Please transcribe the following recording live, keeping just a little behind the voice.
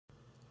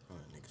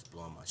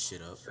blowing my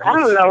shit up. I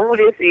don't know who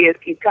this is.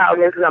 Keep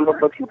calling this number,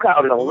 but you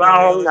calling the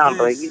wrong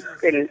number. You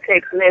sending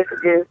text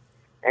messages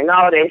and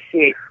all that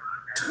shit.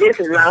 This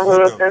is my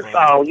husband's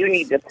phone. You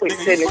need to quit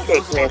sending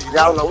text messages.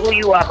 I don't know who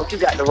you are, but you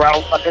got the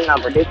wrong fucking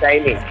number. This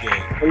ain't it.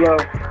 Hello?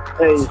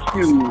 Hey,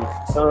 excuse me.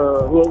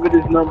 Whoever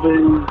this number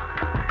is,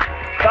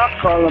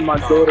 stop calling my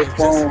daughter's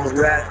phone,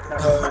 harassing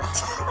her.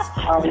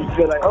 I don't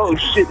feel like, oh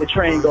shit, the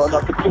train going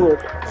off the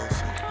cliff.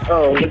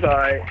 Oh, it's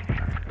alright.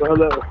 But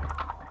hello.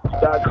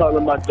 Stop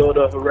calling my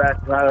daughter,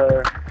 harassing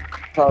her,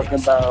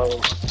 talking about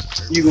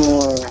you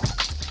gonna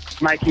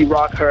Mikey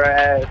rock her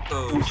ass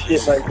and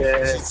shit like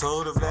that.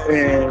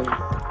 And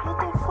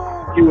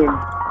you and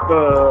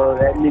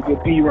that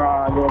nigga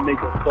B-Ron gonna make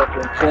a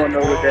fucking porno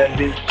with that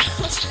bitch.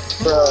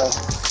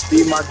 Bruh,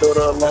 leave my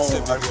daughter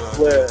alone, I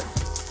swear.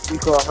 You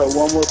call her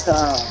one more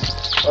time,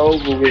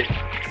 over with.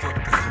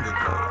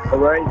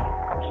 Alright?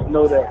 Just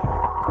know that.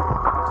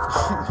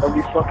 Don't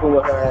be fucking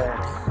with her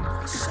ass.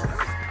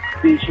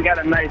 See, she got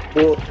a nice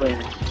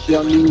boyfriend. She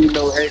don't need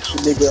no extra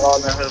nigga all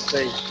in her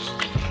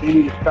face. You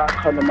need to stop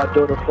calling my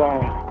daughter's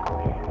phone.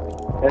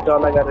 That's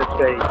all I gotta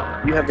say.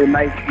 You have a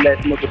nice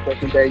last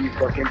motherfucking day, you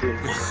fucking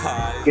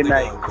bitch. Good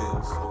night.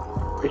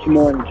 It's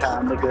morning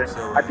time, nigga.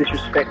 I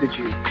disrespected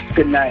you.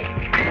 Good night.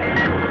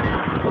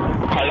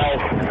 Hello.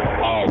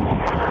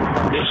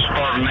 This is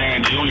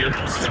Ferdinand Jr.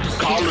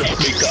 Caller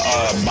speak to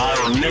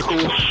Byron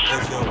Nichols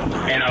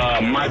and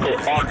Michael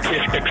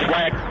Artistic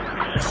Swag.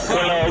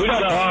 Well, we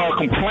got a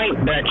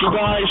complaint that you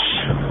guys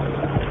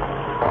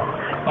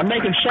are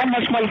making so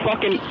much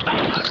motherfucking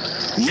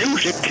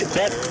music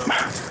that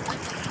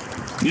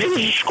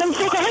niggas just gonna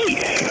fucking hate.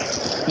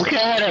 We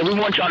can't have that. We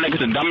want y'all niggas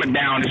to dumb it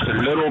down just a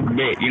little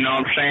bit, you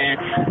know what I'm saying?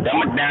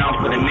 Dumb it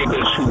down for the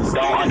niggas who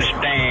don't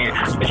understand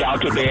that y'all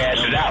took their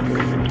asses out.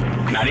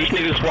 Now these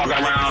niggas walking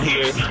around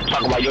here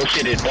talking about your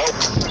shit is dope.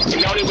 You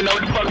don't even know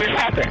what the fuck this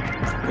happened.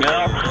 You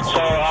know?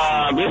 So,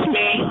 this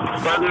me,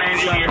 Ferdinand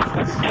Jr.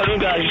 Tell you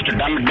guys just to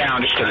dumb it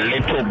down just a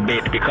little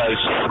bit because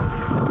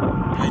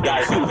you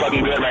guys are too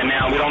fucking good right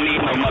now. We don't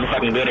need no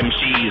motherfucking good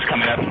MCs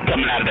coming out of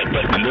that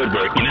fucking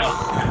woodwork, you know?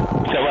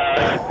 So,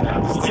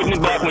 hit me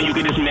back when you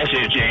get this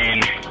message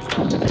and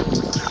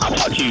I'll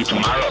talk to you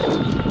tomorrow.